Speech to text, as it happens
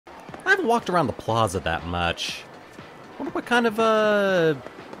haven't walked around the plaza that much. Wonder what kind of,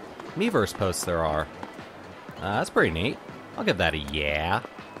 Miiverse posts there are. That's pretty neat. I'll give that a yeah.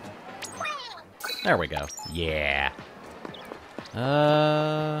 There we go. Yeah.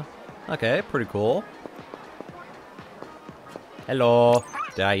 Okay, pretty cool. Hello.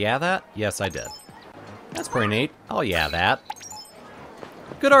 Did I yeah that? Yes, I did. That's pretty neat. Oh yeah that.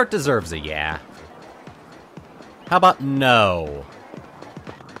 Good art deserves a yeah. How about no?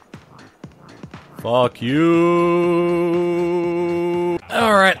 Fuck you!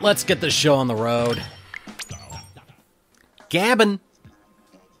 Alright, let's get this show on the road. Gabbin!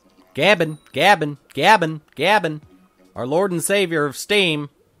 Gabbin, Gabbin, Gabbin, Gabbin. Our Lord and Savior of Steam.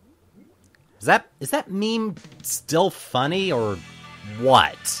 Is that meme still funny, or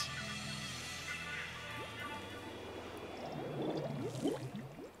what?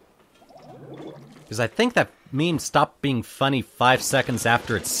 Because I think that meme stopped being funny 5 seconds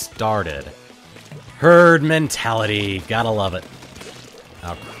after it started. Herd mentality. Gotta love it.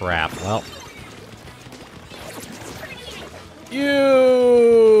 Oh, crap. Well. You!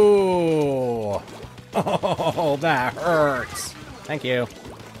 Oh, that hurts. Thank you.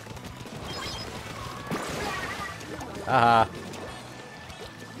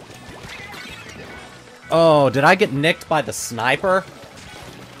 Oh, did I get nicked by the sniper?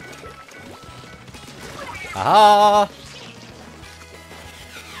 Aha!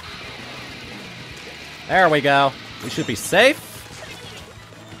 There we go. We should be safe.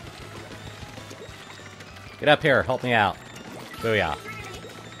 Get up here. Help me out. Booyah.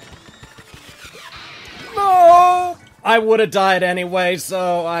 No! I would have died anyway,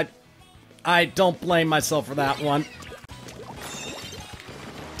 so I don't blame myself for that one.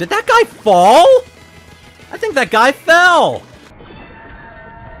 Did that guy fall? I think that guy fell.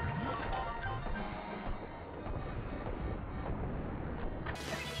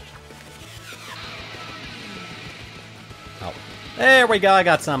 Oh, there we go. I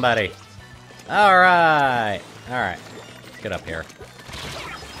got somebody. All right. All right. Get up here.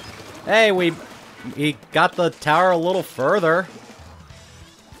 Hey, we got the tower a little further.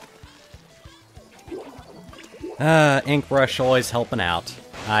 Ink Brush always helping out.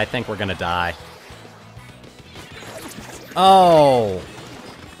 I think we're gonna die. Oh!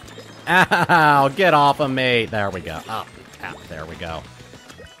 Ow! Get off of me! There we go. Oh, ow, there we go.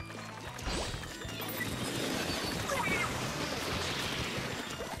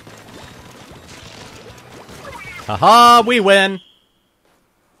 Haha! We win!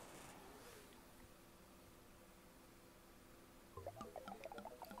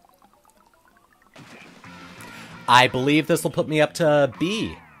 I believe this will put me up to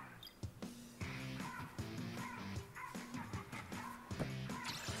B.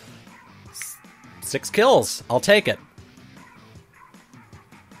 Six kills. I'll take it.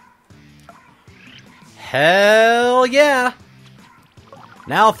 Hell yeah!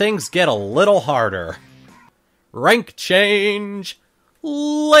 Now things get a little harder. Rank change!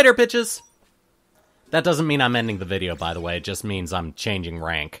 Later, bitches! That doesn't mean I'm ending the video, by the way. It just means I'm changing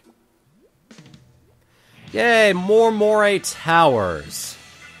rank. Yay, more Moray towers.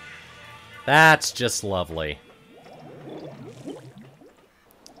 That's just lovely.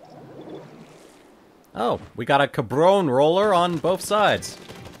 Oh, we got a cabron roller on both sides.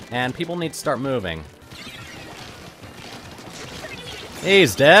 And people need to start moving.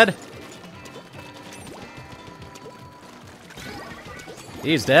 He's dead.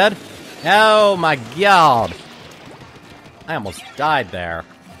 He's dead. Oh my god. I almost died there.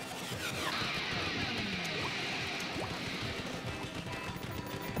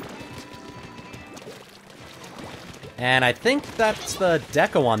 And I think that's the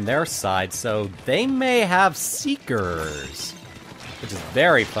deco on their side, so they may have Seekers. Which is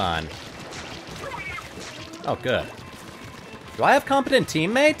very fun. Oh, good. Do I have competent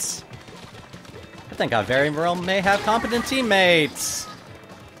teammates? I think I very well may have competent teammates.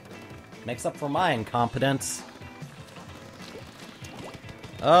 Makes up for my incompetence.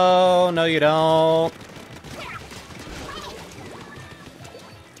 Oh, no you don't.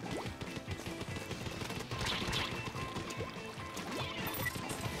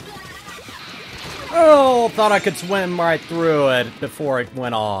 Oh, thought I could swim right through it before it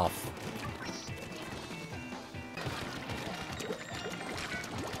went off.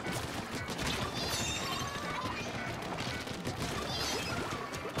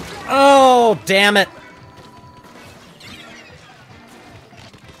 Oh, damn it.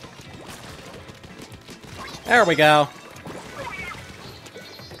 There we go.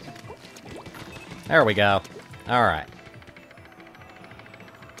 There we go. All right.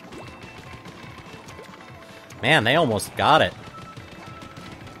 Man, they almost got it.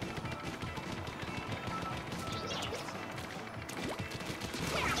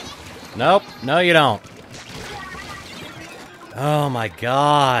 Nope. No, you don't. Oh my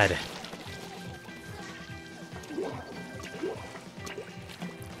god.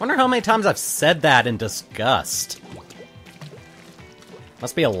 Wonder how many times I've said that in disgust.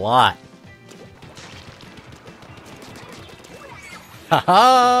 Must be a lot.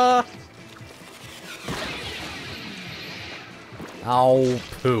 Haha! Oh,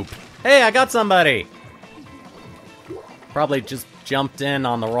 poop. Hey, I got somebody! Probably just jumped in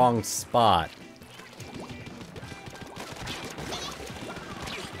on the wrong spot.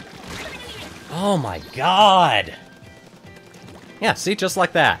 Oh my god! Yeah, see, just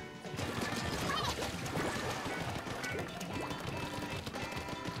like that.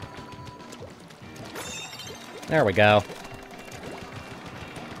 There we go.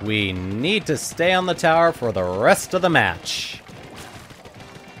 We need to stay on the tower for the rest of the match.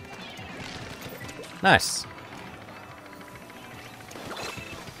 Nice.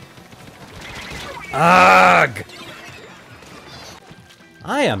 Ugh!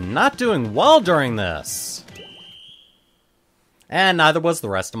 I am not doing well during this. And neither was the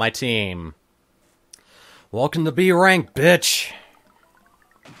rest of my team. Welcome to B rank, bitch.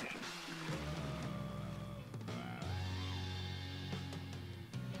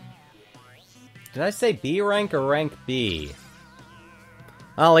 Did I say B rank or rank B?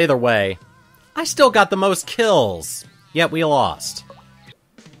 Well, either way, I still got the most kills, yet we lost.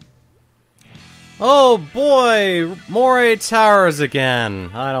 Oh boy, more towers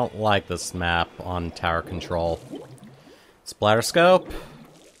again. I don't like this map on tower control. Splatterscope.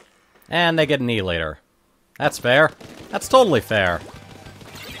 And they get an E later. That's fair. That's totally fair.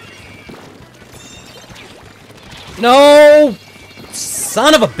 No!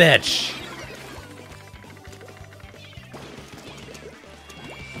 Son of a bitch!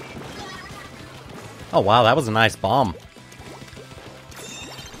 Oh wow, that was a nice bomb.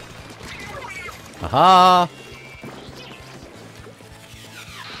 Aha!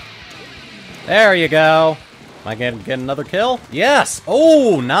 There you go. Am I gonna get another kill? Yes!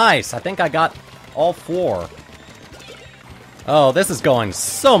 Oh, nice! I think I got all 4. Oh, this is going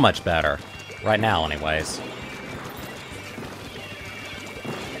so much better. Right now, anyways.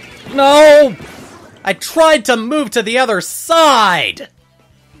 No! I tried to move to the other side!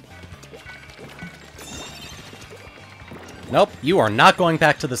 Nope, you are not going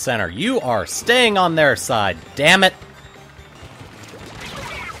back to the center. You are staying on their side, damn it!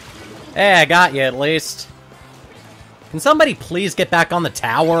 Hey, I got you at least. Can somebody please get back on the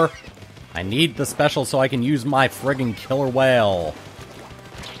tower? I need the special so I can use my friggin' killer whale.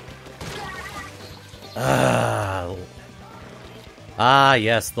 Ah,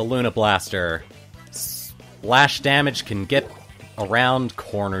 yes, the Luna Blaster. Splash damage can get around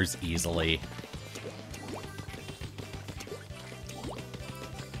corners easily.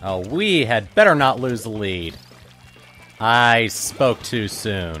 Oh, we had better not lose the lead. I spoke too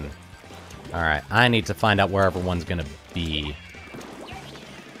soon. Alright, I need to find out where everyone's gonna be.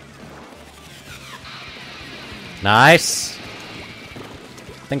 Nice!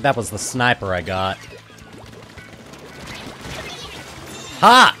 I think that was the sniper I got.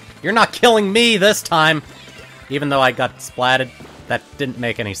 Ha! You're not killing me this time! Even though I got splatted, that didn't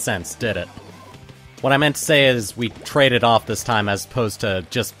make any sense, did it? What I meant to say is we traded off this time as opposed to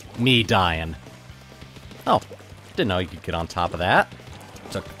just me dying. Oh, didn't know you could get on top of that.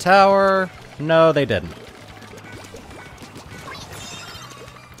 Took the tower. No, they didn't.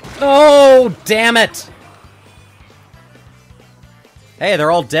 Oh, damn it! Hey, they're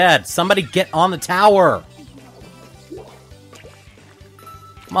all dead. Somebody get on the tower.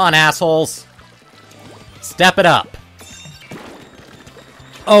 Come on, assholes. Step it up.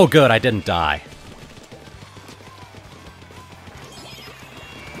 Oh, good, I didn't die.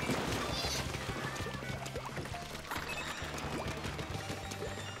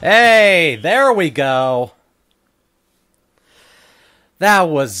 Hey, there we go. That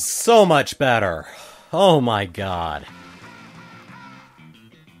was so much better. Oh my god.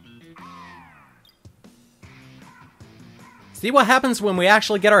 See what happens when we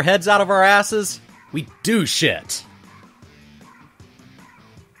actually get our heads out of our asses? We do shit.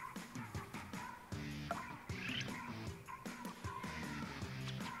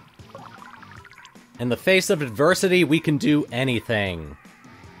 In the face of adversity, we can do anything.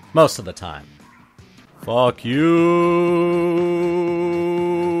 Most of the time. Fuck you.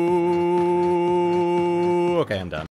 Okay, I'm done.